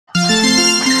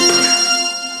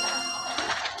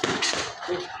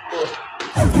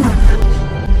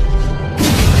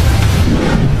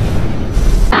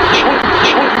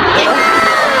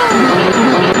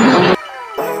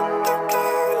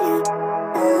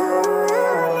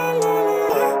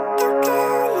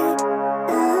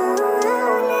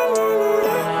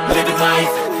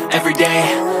life, every day,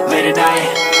 late at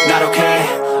night, not okay.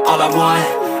 All I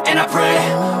want, and I pray,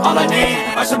 all I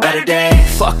need are some better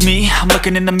days. Fuck me, I'm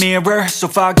looking in the mirror, so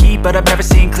foggy, but I've never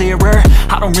seen clearer.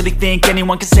 I don't really think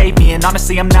anyone can save me, and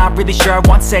honestly I'm not really sure I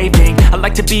want saving. I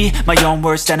like to be my own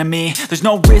worst enemy. There's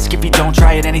no risk if you don't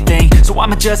try at anything, so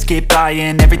I'ma just get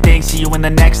buying everything. See you in the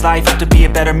next life, have to be a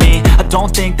better me. I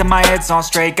don't think that my head's on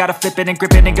straight, gotta flip it and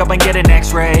grip it and go and get an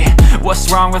x-ray.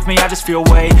 What's wrong with me? I just feel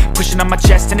weight pushing on my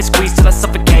chest and it squeezes till I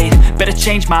suffocate. Better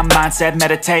change my mindset,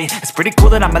 meditate. It's pretty cool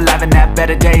that I'm alive and have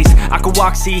better days. I could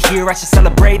walk, see, hear, I should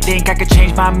celebrate. Think I could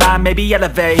change my mind, maybe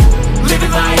elevate.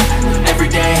 Living life, every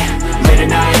day, late at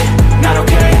night, not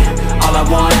okay. All I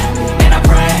want, and I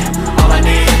pray, all I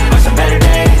need are some better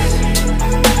days.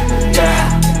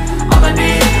 Yeah, all I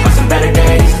need are some better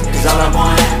days. Cause all I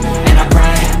want, and I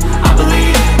pray, I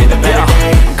believe in the better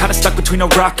days. I'm kinda stuck between a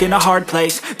rock and a hard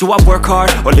place. Do I work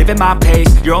hard, or live at my pace?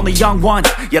 You're only young once,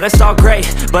 yeah that's all great,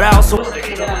 but I also I'm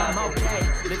okay.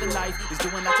 Living life is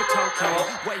doing that to cocaine.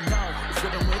 Wait no, it's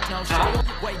living with no shit.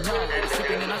 Wait no, it's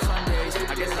sleeping in on Sundays.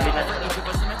 I guess it's over each of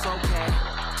us and it's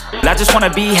okay. I just wanna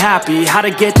be happy, how to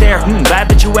get there? Glad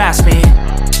that you asked me.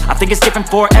 I think it's different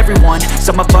for everyone.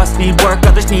 Some of us need work,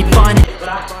 others need fun. Some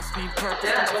of us need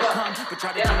purpose to overcome, but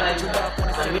try to do what you love when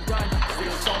it's said and done.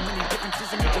 There's so many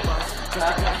differences in each of us.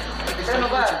 Trust your gut, make it show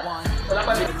what you want.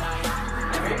 Every night,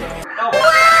 every day.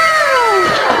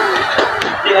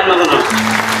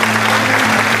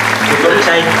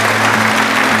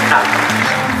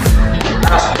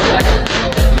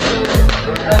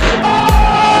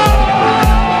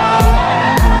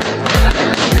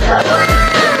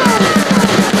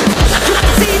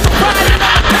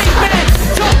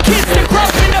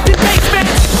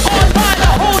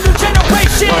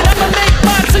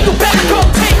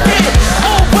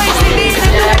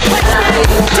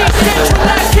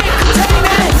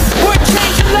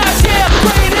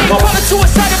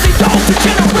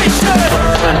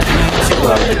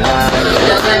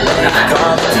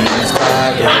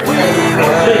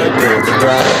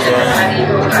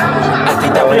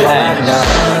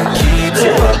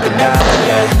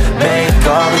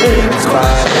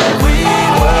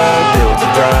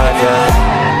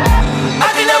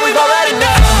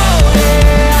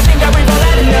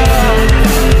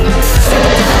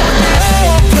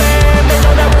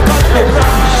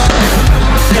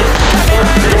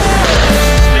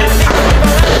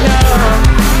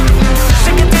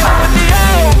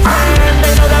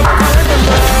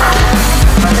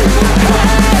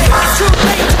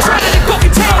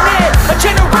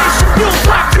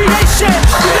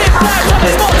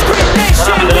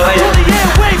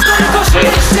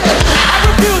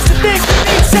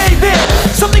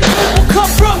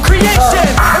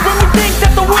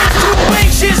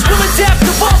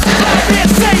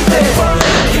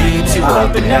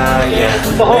 But now, yeah,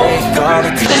 make all the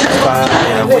demons quiet.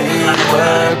 Yeah, we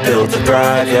were built to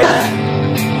thrive, yeah.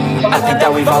 I think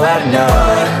that we've all had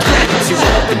enough. Keep you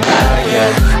up at night,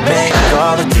 yeah. Make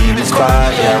all the demons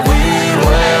quiet. Yeah, we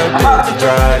were built to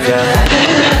thrive, yeah.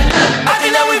 I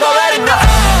think that we've all had enough.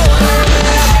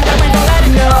 I think that we've all had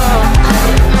enough.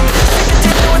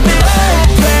 Continue with the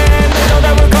old plan. They know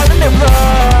that we're calling it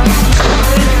wrong.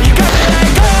 You got me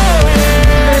like, oh,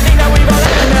 yeah. I think that we've all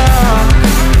had enough.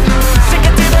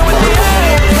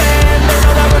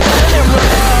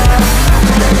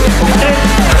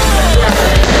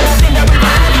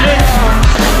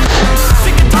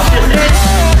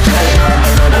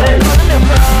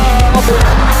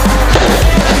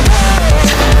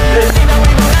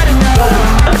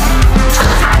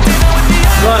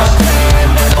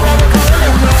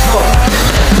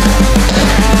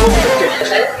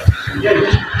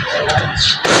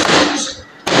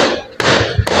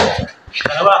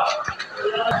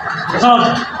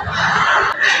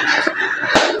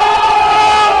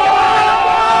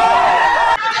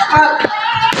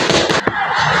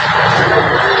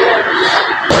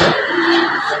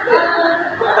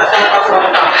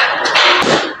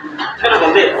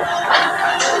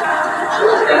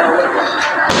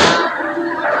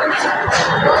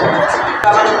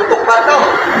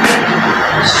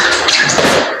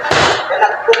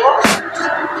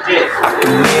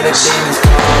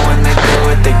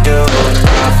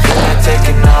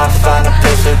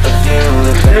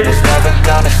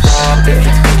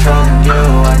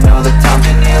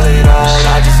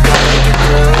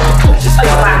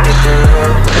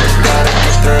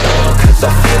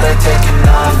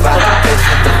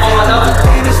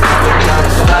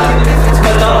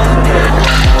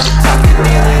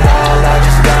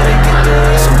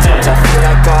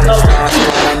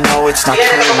 It's not true.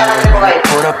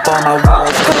 Put up all my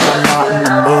walls, but I'm not in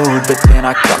the mood. but then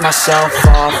I cut myself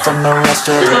off from the rest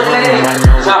of the room. I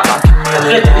know that time can heal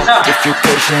it all if you're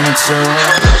patient and soon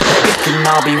it can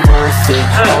all be worth it,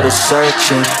 all the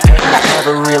searching. Pain is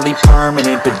never really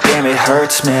permanent, but damn it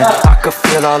hurts, man. I could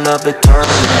feel all of the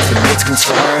turbulence and it's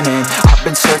concerning. I've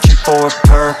been searching for a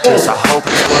purpose, I hope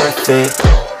it's worth it.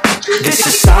 This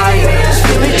society is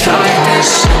really trying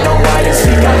this. No hide and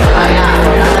seek, I hide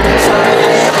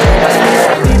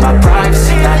I need my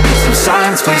privacy, I need some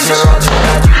silence. Please, you're all too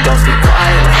loud, you don't speak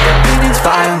quietly. Opinions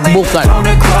violently thrown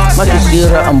across.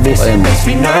 Masisira ang buhay mo. Makes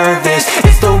me nervous.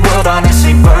 It's the world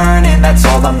honestly burning, that's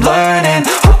all I'm learning.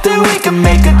 Hope that we can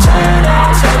make a turn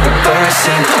and start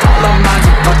reversing. All our minds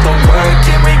will put the work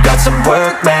in, we got some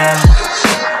work, man.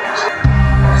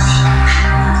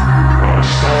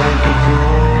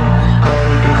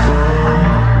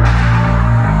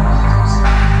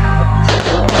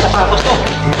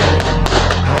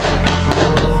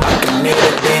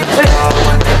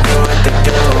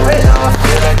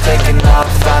 Taking off,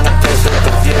 find a place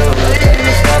with a view.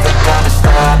 It's never gonna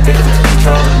stop if it's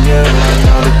controlling you. I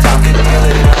know that time can heal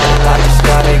it all. I just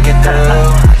gotta get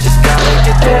through. I just gotta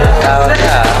get through. I just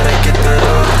gotta get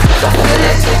through. So I feel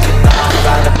like taking off,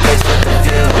 find a place with a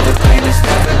view. The pain is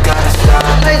never gonna stop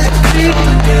if it's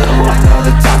controlling you. I know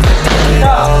that time can heal it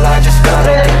all. I just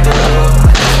gotta get through.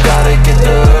 I just gotta get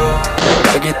through.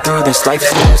 Gotta get through this. Life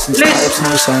is nuisance, life's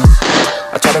nuisance.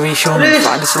 I try to be human,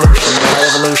 find a solution, my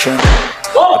evolution.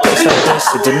 A place like this,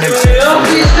 it didn't exist.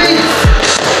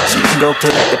 So you can go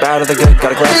pick the bad or the good,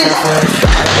 got a glass half wish.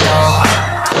 I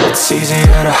know it's easier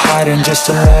to hide than just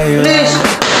to lay low.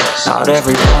 Not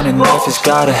everyone in life has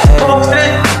got a head.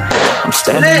 I'm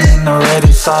standing in the red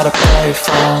inside a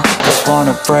payphone. Just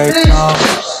wanna break, no.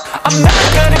 I'm not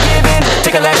gonna give in,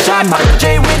 take a last shot, Michael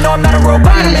J. Win. No, I'm not a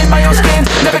robot, I'm in my own skin.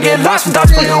 Never get lost when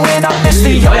thoughts pull you in. I miss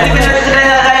the young.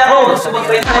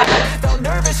 Felt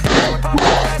nervous.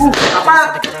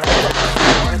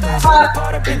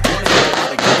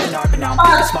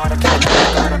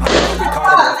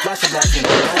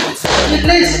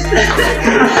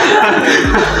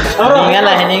 Hiningal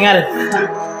lah, hiningal.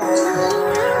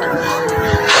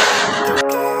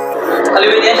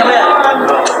 Kaliwin siapa ya?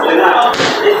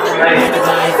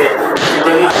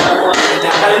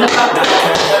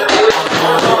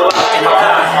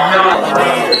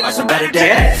 A better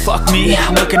day. Fuck me,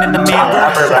 I'm looking in the mirror,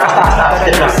 but I've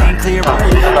never seen clearer.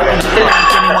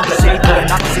 Anyone can say that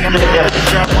I can see I'm living with the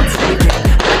job once again.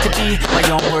 I like to be my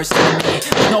own worst enemy.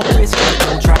 There's no risk,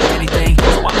 don't try anything.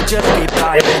 So I'ma just keep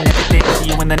lying and everything. See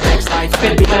you in the next life.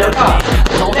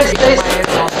 Don't take my head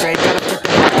on straight. Gotta flip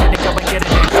it, and go and get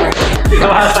it next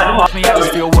me, I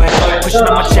just feel wet. Pushing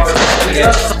on my chest,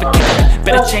 suffocating.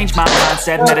 Better change my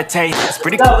mindset, meditate. It's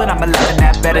pretty cool that I'm alive and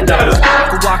have better days. I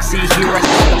can walk, see, hear, I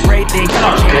celebrate things.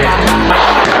 I change my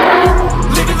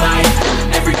mind. Living life,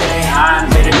 every day,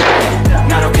 late at night,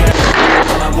 not okay.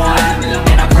 All I want,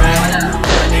 and I pray, all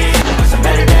I need are some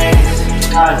better days.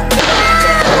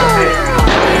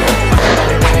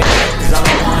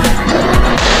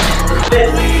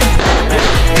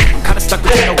 Kinda stuck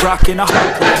between a rock and a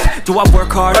hard place. Do I work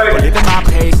hard or live in my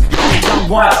pace? You're only young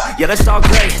once, yeah that's all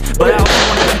great, but I also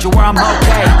wanna make sure where I'm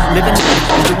okay. Living is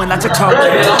doing lots of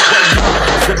cocaine.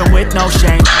 Living with no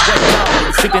shame.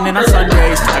 Sleeping in on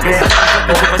Sundays. I guess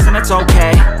that's what us and it's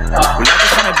okay. We all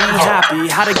just wanna be happy.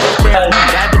 How to get there?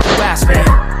 Glad that you asked me.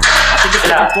 I think it's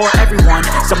different for everyone.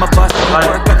 Some of us need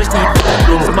work, others need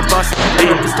food. Some of us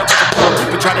need the stuff with the pump.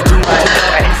 We try to do what you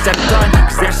love and it's said and done.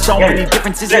 Cause there's so many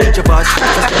differences in each of us. Just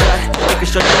a gut, they can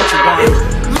show you what you want.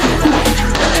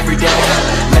 Every day,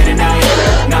 late at night,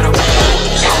 not awake.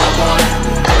 All I want,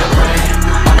 all I pray,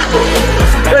 all I need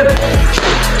is some better days.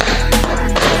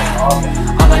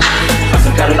 All I need are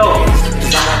some better days.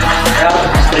 Cause all I want, all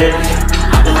I pray,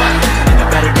 I believe in a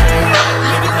better day.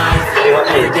 Living life,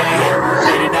 every day,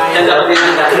 late at night, not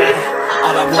okay.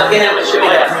 All I want, all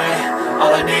I pray,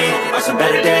 all I need are some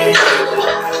better days.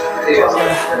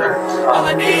 All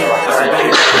I need are some better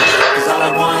days. Cause all I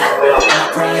want, all I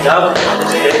pray, all I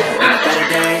believe in a better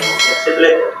day.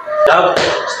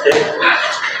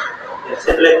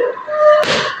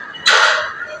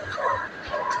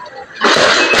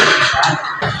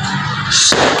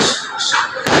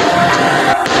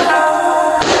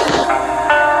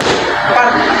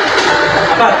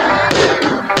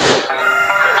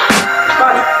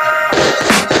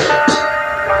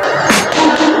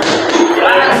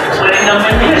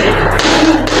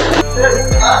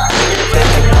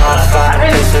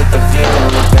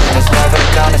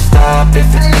 If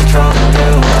it's controlling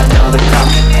you, I know that time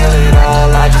can heal it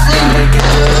all. I just gotta get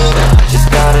through. I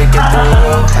just gotta get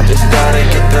through. I just gotta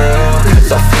get through.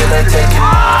 Cause I feel like taking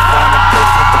off. Find a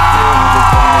place with the view. The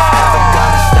pain is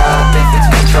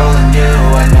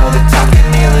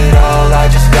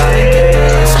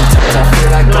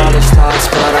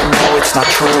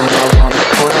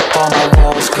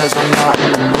cause I'm not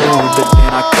in the mood. But then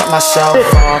I cut myself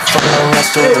off from the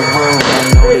rest of the room.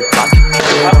 I know that time can heal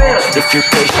it all if you're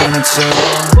patient and soon.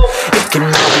 It can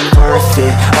all be worth it,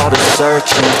 all the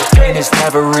searching. Pain is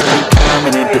never really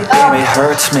permanent, but damn it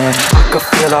hurts, man. I can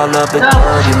feel all of the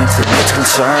turbulence and it's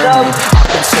concerning. I've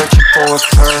been searching for a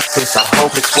purpose, I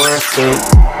hope it's worth it.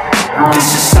 This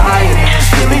society is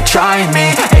really trying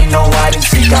me. Ain't no hide and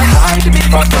seek, I hide to be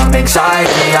far from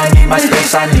anxiety. I need my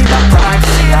space, I need my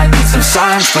privacy. I need some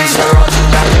silence, please. They're all too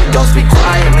loud, don't speak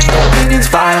quietly. Opinions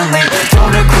violently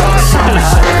thrown across on the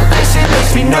surface. It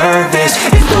makes me nervous.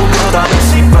 It's the world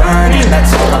honestly burning,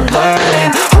 that's all I'm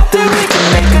learning. Hope that we can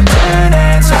make a turn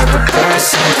and start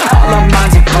reversing all our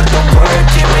minds and put the work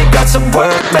in. We got some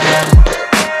work, man.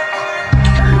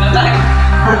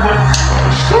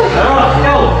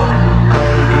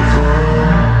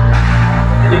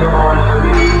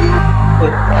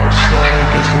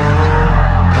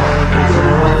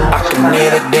 I can hear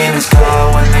the demons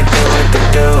call when they do what they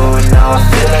do. And now I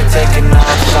feel like taking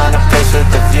off, find a place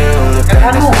with a view. The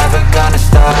pain is never gonna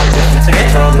stop if it's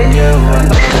controlling you. I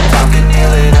know that time can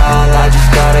heal it all, I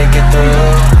just gotta get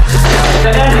through. Just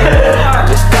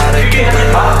gotta get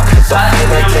through. Cause I feel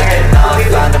like taking off,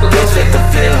 find a place with a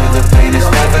view. The pain is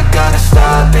never gonna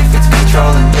stop if it's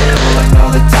controlling you. I know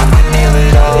that time can heal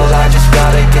it all, I just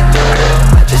gotta get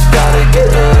through. I just gotta get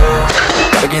through.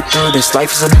 Gotta get through this,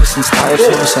 life is a nuisance, tired of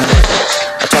losing.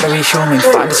 I try to be human,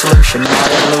 find a solution, not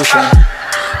evolution.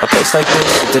 A place like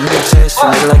this, it didn't exist, for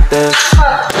me like this.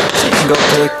 So you can go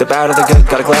pick the bad or the good,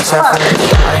 got a glass half full.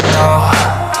 I know,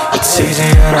 it's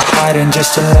easier to hide than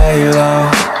just to lay low.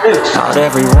 Not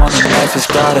everyone in life has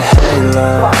got a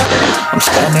halo. I'm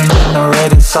standing in the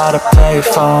red inside a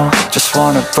payphone. Just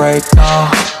wanna break, no,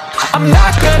 I'm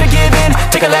not gonna give in.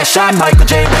 Take a last shot, Michael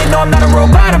J. Win. No, I'm not a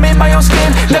robot, I'm in my own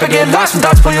skin. Never get lost when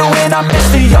thoughts pull you in. I miss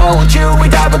the old you,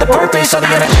 we died with a purpose. All the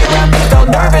energy around me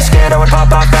felt nervous, scared I would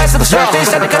pop off fast to the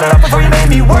surface. Had to cut it off before you made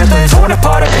me worthless. Torn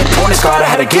apart, I've been torn and scarred. I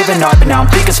had to give an art, but now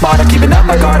I'm thinking smart. I'm keeping up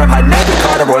my guard, I'm hiding every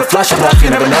card. A royal flush of love, you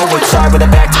never know what's hard. With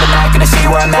a back to the night, gonna see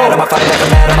where I'm at. I'ma fight like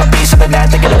I'm mad, I'ma be something that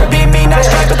they can never be me. Not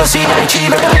strike, but they'll see that I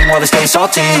achieve everything while they stay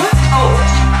salty.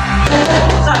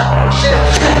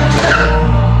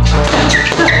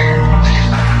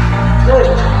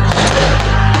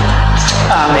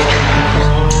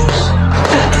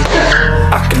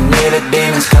 I can hear the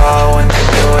demons call when they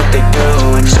do what they do.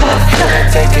 And now I feel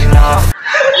like taking off.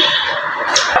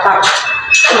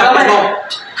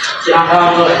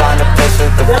 Find a place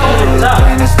with the view. The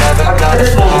pain is never gonna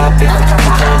stop if it's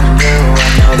controlling you. I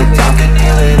know that time can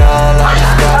heal it all, I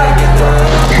just gotta get through.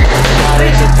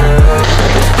 Gotta get through,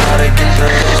 just gotta get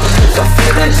through. Cause I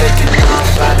feel like taking off,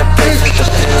 find a place with the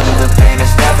view. The pain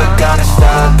is never gonna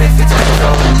stop if it's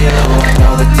controlling you. I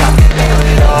know that time can heal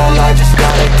it all, I just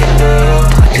gotta get through.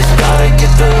 I just gotta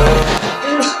get through.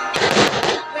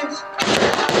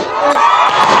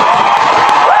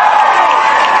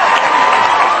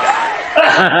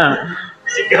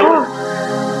 Sigaw.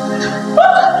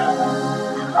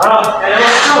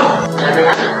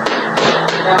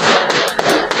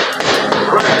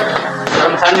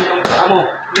 Saan yung kamu?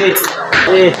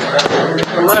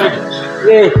 Emerge.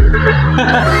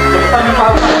 Saan yung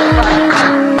pao?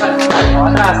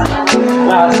 Atas.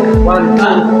 Last. 1,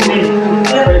 2,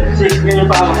 3, 6. Yun yung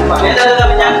pao. Yan na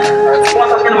namin yan.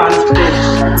 Kumatas ka naman.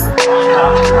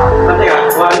 Nanti ka.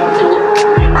 1, 2,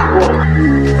 3, 4.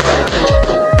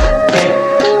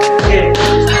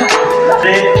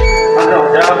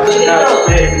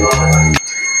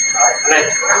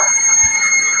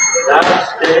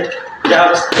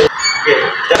 Jab, stick,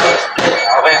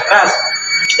 okay, keras.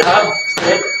 Jab,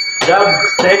 stick, jab,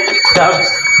 stick, jab,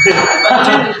 stick.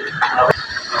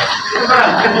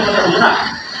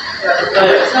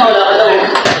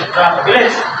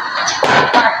 Bilis.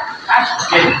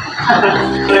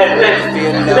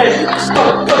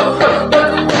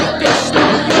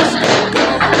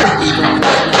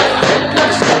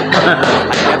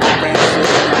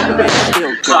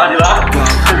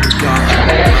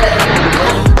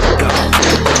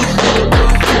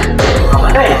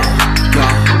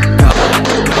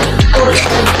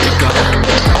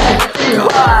 Di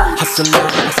ba? Hustle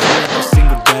on, every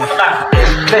single day.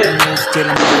 Every minute still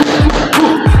I'm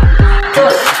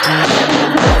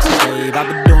I've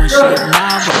been doing shit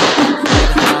my way,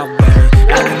 the highway,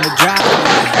 out in the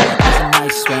driveway. It's a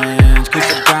nice range, cause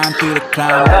I grind through the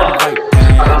cloud with the right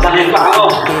pain. Bitch now,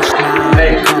 don't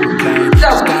complain.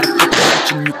 Just gotta put the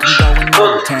switch and you can go and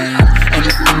obtain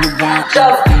anything you want,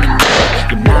 anything you need.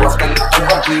 Your mind's got the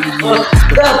key ingredients,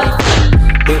 but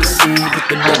they see with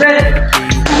the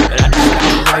negativity. But I just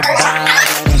gotta right by that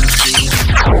energy.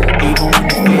 Even when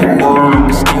you feel low, you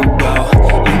can still go.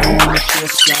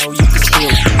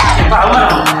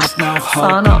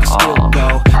 hope you still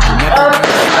go. You never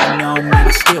really I know, man,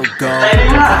 I still go.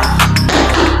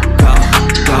 Go,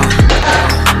 go,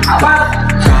 go,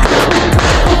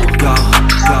 go,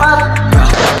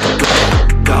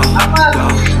 go, go,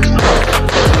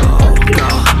 go,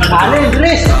 Ano yung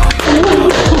dress?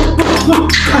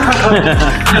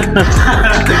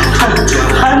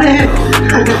 Ano yun?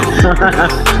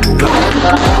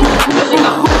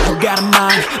 You got a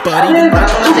mind, but even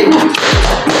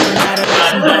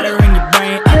better in your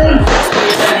brain.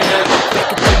 Fake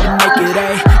it till you make it A.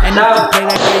 And if you play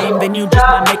that game, then you just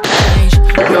might make a change.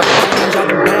 You'll change all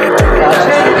the bad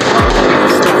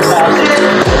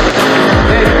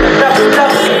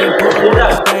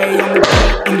stay on the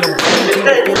beat in your brain till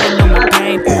you're feeling no more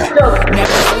pain.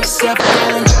 Never see yourself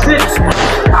failing.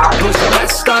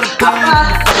 Let's start a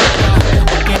plan.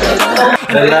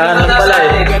 Naglahanan pala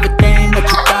eh. Everything that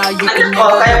you thought you could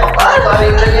never.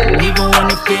 Even when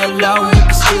you feel low, you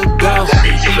can still go.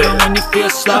 Even when you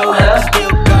feel slow, you can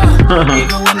still go.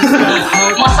 Even when you feel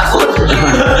hope,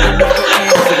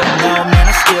 no man,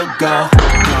 I still go.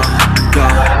 Go,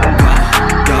 go,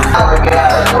 go,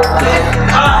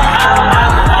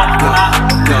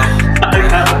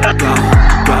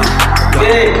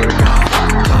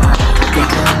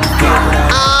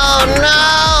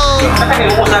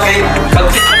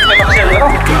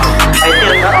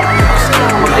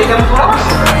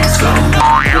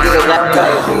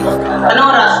 Ano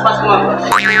oras? Pas mo?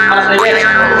 Alas 9.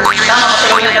 Tama,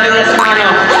 pasawin na kami sa mga nyo.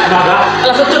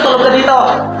 Alas 8, tulog ka dito.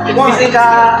 Gising ka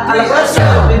alas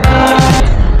 8.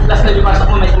 Alas 9 pasok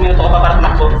mo, may minuto ka pa para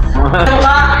tumakbo. Ano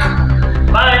ka?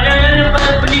 Bakit? Yan yung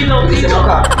panagpalino. Dito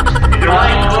ka.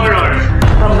 Right corner.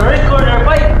 From the right corner,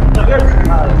 fight.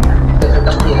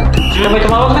 May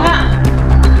tumawag na nga.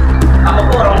 Ako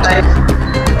po, wrong time.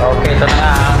 Okay, ito na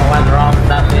nga ang one round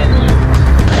natin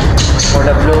for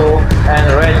the blue and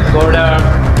red corner.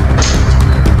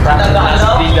 Las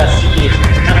Vegas City.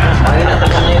 Ay,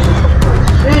 nataka na yun.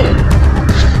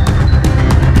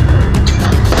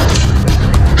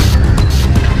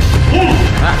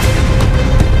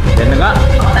 Yan na nga.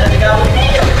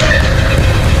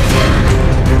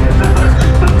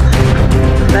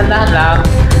 Dahan lang.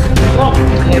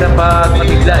 Hirap pag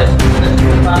matigla eh.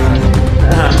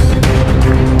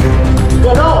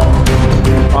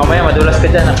 Mamaya madulas ka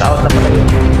dyan, naka-out na pala yun.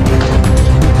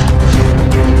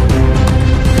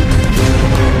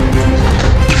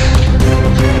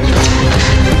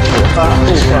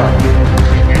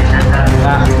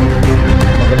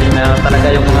 Magaling na talaga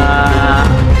yung mga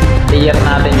player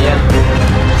natin yan.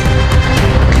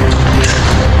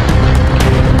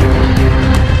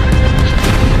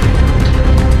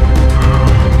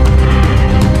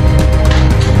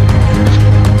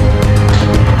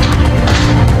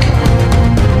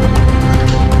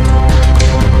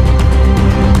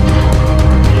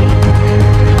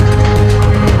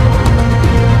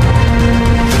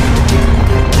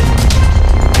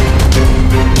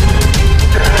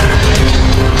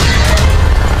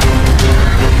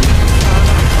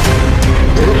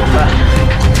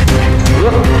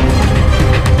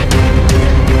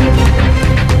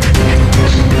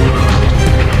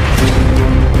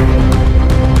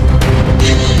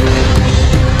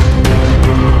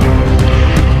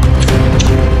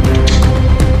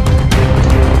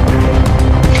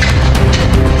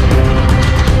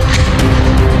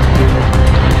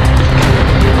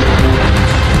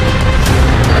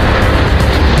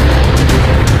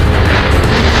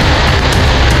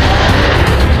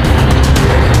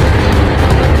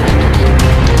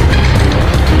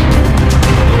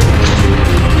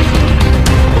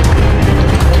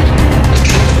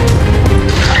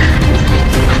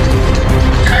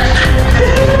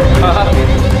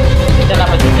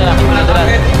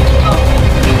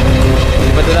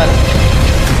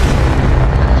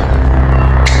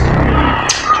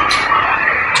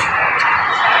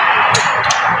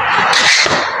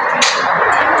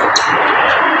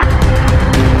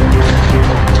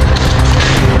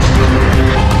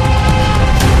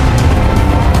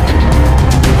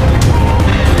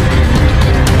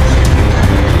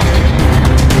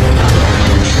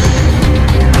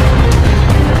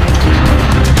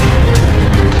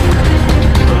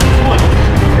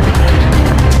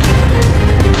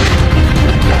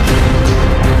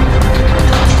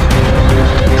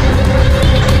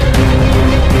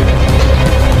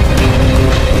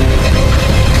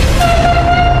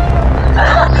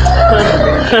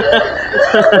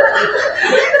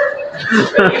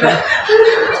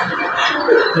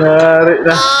 Yari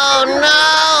na. Oh no!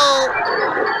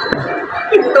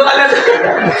 Ito ka lang.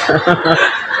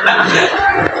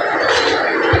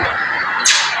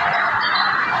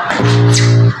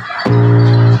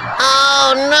 Oh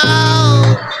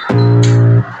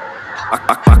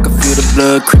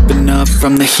blood creeping up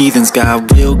from the heathens.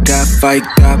 Got will, got fight,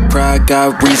 got pride,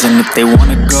 got reason. If they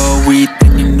wanna go eat,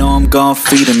 then you know I'm gon'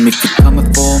 feed them. If you're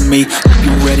coming for me, hope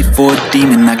you ready for a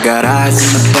demon. I got eyes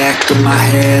in the back of my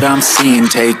head, I'm seeing.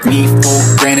 Take me for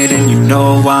granted and you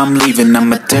know I'm leaving.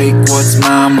 I'ma take what's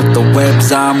mine with the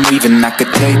webs I'm weaving. I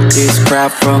could take this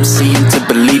crowd from seeing to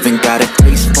believing. Got a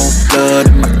taste for blood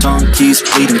and my tongue keeps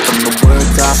bleeding. From the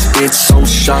words I spit, so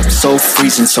sharp, so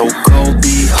freezing. So cold,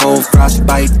 behold,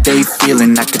 frostbite they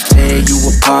feeling. I could tear you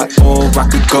apart or I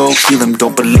could go heal them.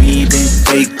 Don't believe in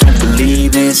fate, don't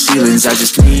believe in ceilings. I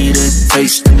just need a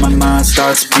taste and my mind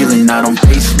starts peeling. I don't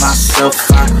pace myself,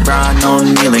 I grind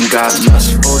on kneeling. Got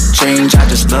lust for change, I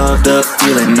just love the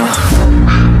feeling.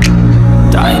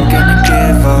 I ain't gonna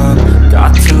give up.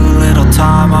 Got too little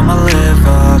time, I'ma live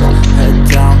up. Head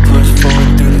down, push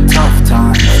forward through the tough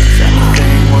times.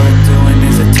 Anything worth doing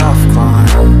is a tough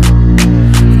climb.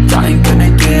 I ain't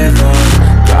gonna give up.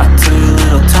 Got too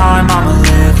little time, I'ma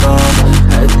live up.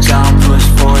 Head down, push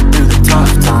forward through the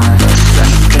tough times.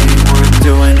 Anything worth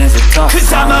doing is a tough climb.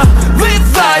 Cause I'ma live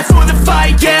life for the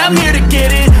fight, yeah, I'm here to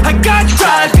get it. I got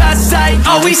drive, got sight,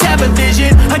 always have a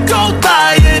vision. I go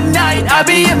by at night, I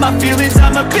be in my feelings.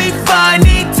 I'ma be fine,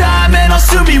 need time and I'll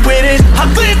soon be winning. I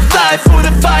live life for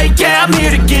the fight, yeah, I'm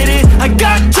here to get it. I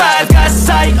got drive, got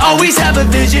sight, always have a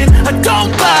vision. I go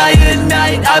by at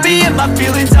night, I be in my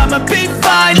feelings. I'ma be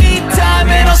fine, need time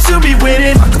and I'll soon be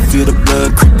winning. I can feel the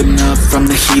blood creeping up from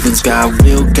the heathens. Got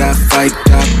will, got fight,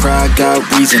 got pride, got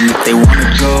reason. If they wanna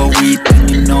go eat, then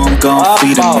you know I'm gon'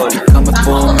 feed them. If you're coming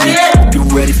for me, hope you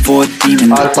ready for a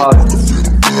demon. I can feel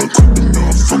the blood creeping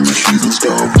up from the heathens.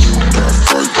 Got will, got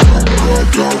fight, got pride,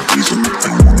 got reason. If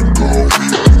they wanna go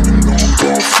eat, then you know I'm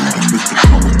gon' feed them. If you're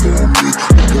coming for me,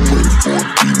 hope you ready for a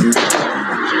demon.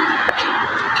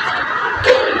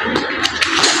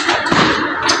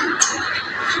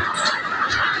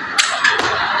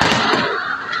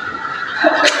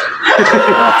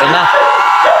 Okay na.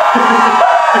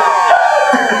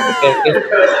 Okay.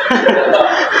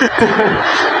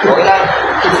 Okay lang.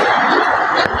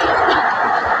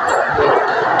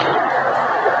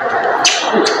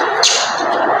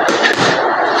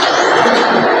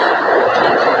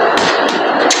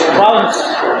 Rounds.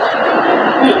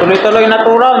 Tuloy-tuloy na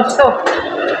 2 rounds to.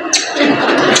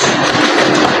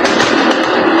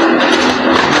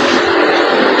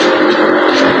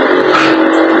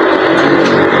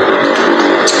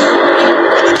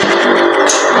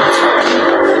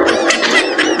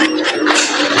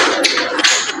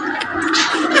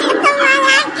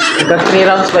 Hanggang 3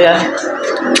 rounds ba yan?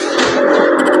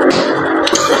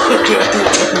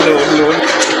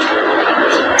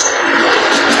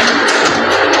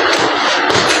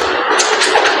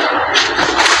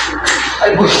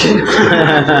 Ay, bullshit.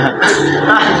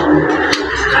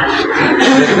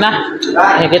 Higit na.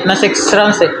 Higit na 6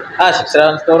 rounds eh. 6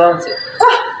 rounds, 2 rounds eh.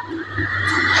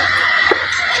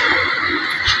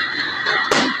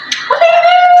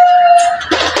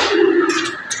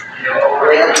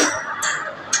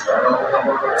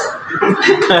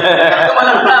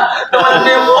 Tumalang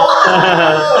na yung buhok.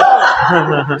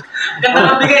 Ganda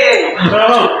ng bigay eh.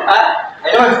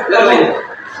 Ayun, gawin.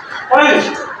 Ayun.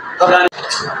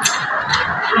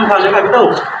 Anong kanya ka ito?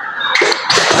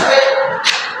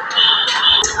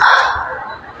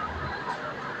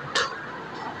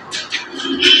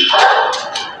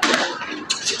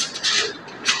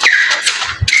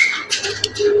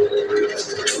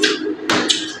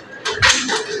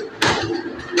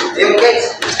 Ayun guys.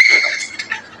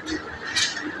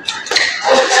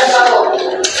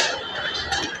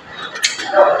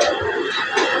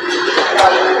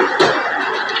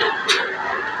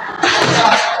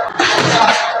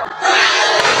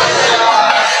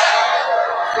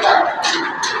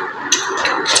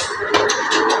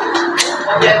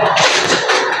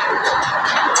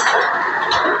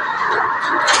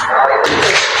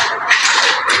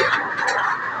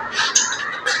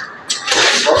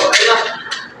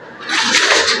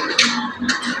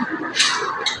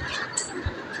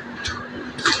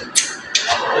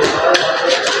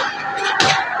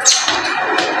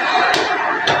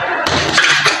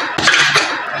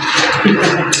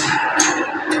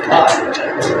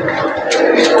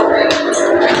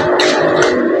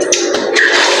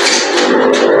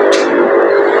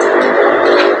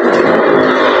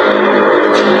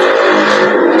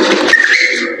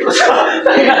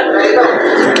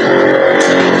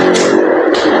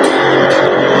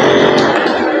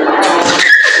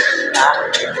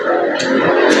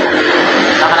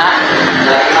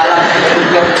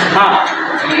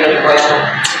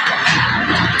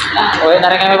 Uwi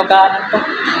na rin kami magkaan ito.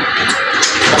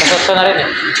 Panasoso na rin eh.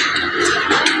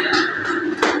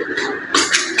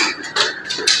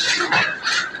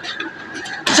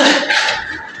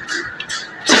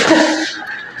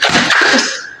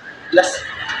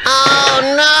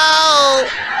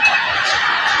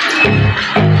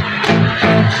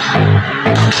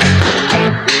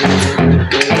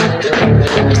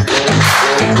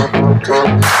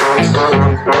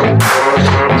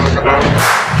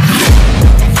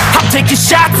 I'm taking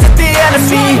shots at the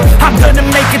enemy. I'm gonna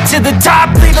make it to the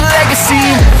top, leave a legacy.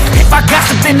 If I got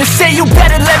something to say, you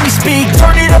better let me speak.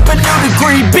 Turn it up a new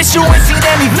degree, bitch, you ain't seen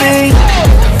anything.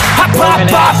 I pop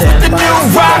off with the new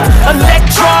rock,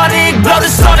 electronic, blow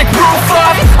the sonic roof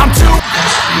up. I'm too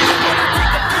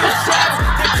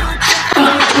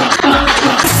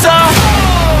so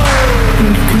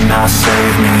And you cannot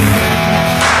save me,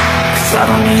 'cause I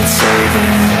don't need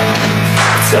saving.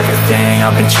 It's everything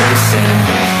I've been chasing,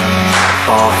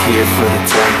 all here for the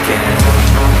taking.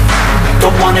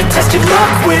 don't wanna test your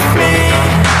luck with me.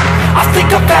 I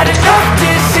think I've had enough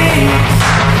disease.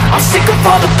 I'm sick of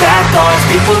all the bad thoughts,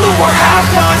 people who are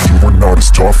half-nots. You are not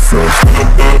as tough as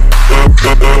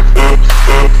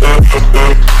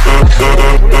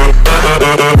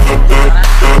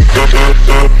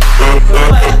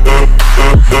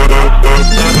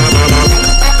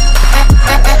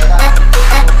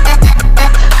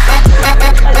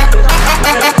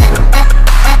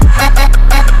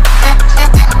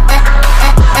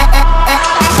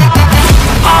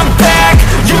I'm back,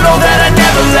 you know that I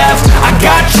never left. I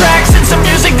got tracks and some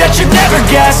music that you never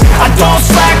guessed. I don't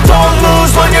slack, don't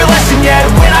lose, learn your lesson yet.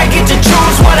 When I get to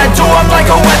choose what I do, I'm like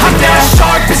a weapon. I'm not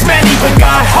sharp as many, but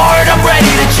got hard, I'm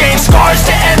ready to change. Scars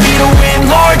to envy, to win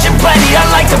large and plenty. I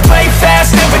like to play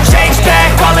fast, never change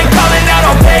back. Calling out,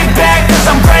 I'll pay back, 'cause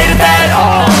I'm great at that.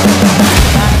 Oh,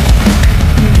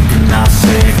 you cannot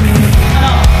save me,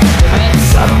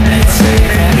 'cause I don't need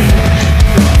saving.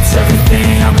 It's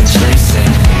everything I've been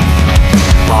chasing,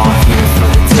 all here for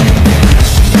the taking.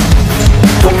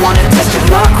 don't wanna test your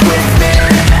luck with me.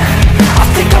 I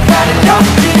think I've had enough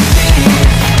disease.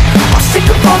 I'm sick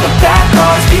of all the bad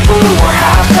thoughts, people who are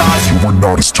half-nots. You are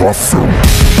not as tough as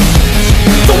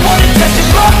Don't wanna test your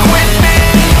luck with me.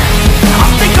 I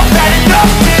think I've had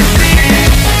enough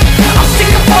disease. I'm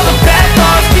sick of all the bad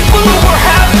thoughts, people who are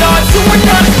half-nots, who are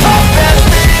not as tough as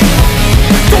me.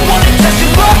 Don't wanna test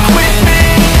your luck with me.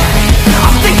 I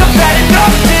think I've had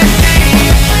enough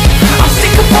disease. I'm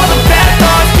sick of all the bad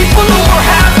thoughts, people who are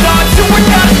half-nots, who are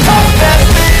not as tough as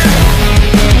me.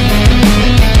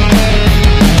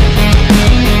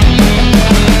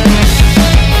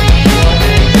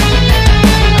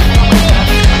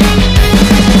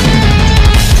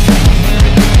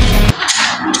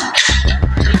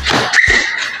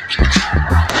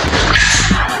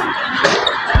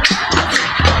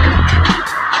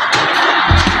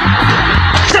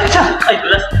 Ay,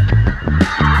 dulas.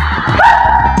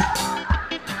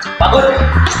 Pagod.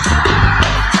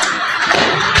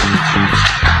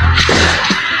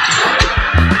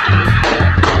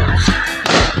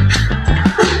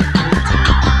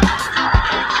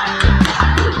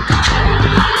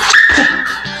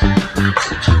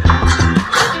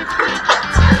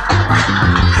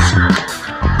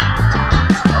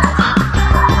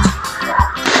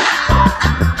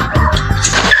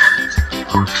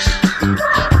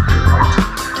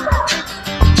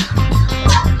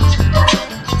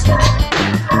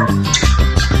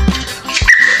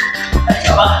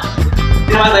 Apa?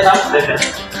 Di mana tayo, Sam?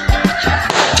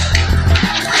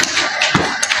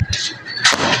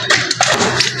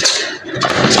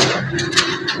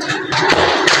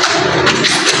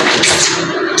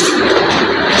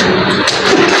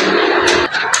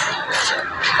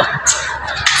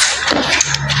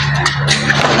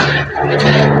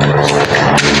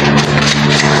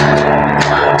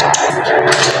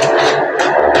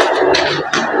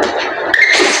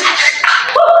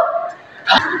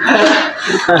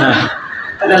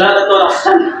 Adalah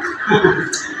ketulasan.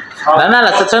 Sana,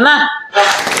 lasat sana.